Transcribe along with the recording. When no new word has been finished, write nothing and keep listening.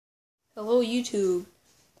Hello YouTube,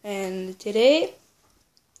 and today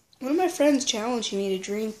one of my friends challenged me to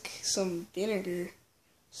drink some vinegar.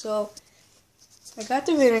 So I got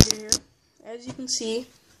the vinegar here. As you can see,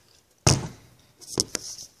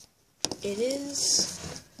 it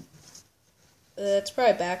is it's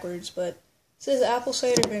probably backwards, but it says apple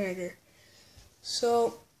cider vinegar.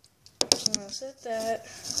 So I'm gonna set that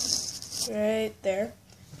right there,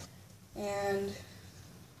 and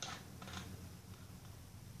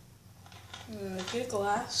I'm gonna get a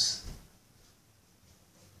glass.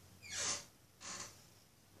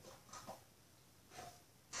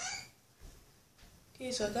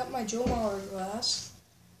 Okay, so I got my Joe Mauer glass.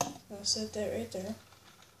 I'm gonna set that right there.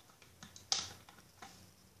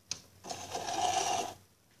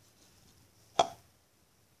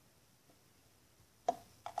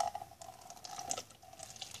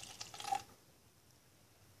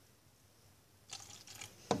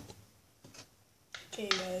 Okay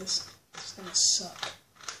guys, it's gonna suck.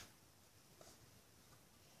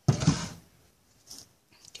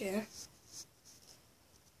 Okay.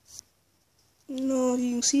 No,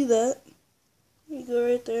 you can see that. You go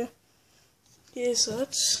right there. Okay, so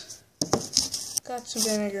it's got some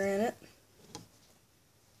vinegar in it.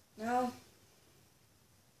 Now,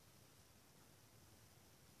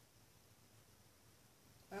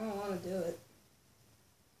 I don't want to do it.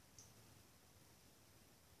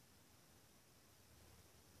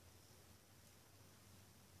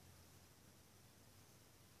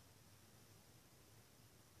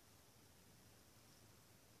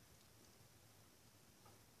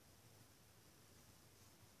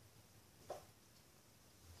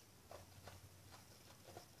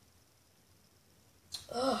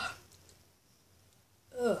 Ugh.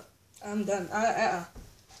 I'm done. Oh,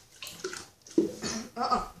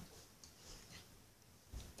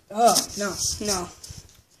 no. No.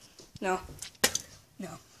 No.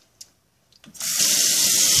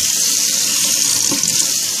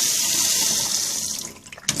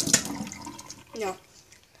 No.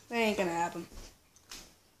 That ain't gonna happen.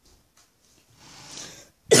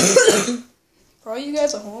 For all you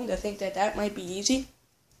guys at home that think that might be easy,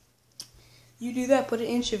 you do that, put an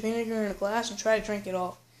inch of vinegar in a glass and try to drink it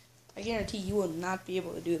all. I guarantee you will not be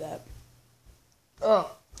able to do that.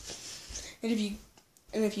 Oh. And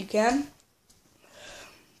if you can,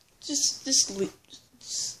 just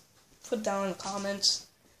put down in the comments.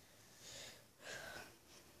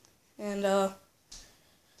 And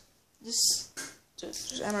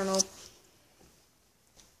just I don't know.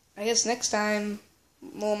 I guess next time,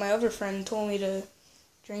 well, my other friend told me to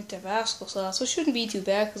drink Tabasco sauce, so it shouldn't be too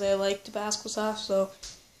bad because I like Tabasco sauce. So,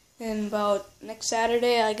 and about next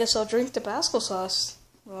Saturday, I guess I'll drink Tabasco sauce.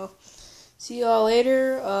 Well, see y'all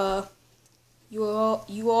later. You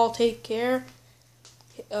all take care.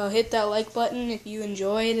 Hit that like button if you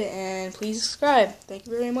enjoyed, and please subscribe. Thank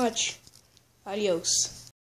you very much. Adios.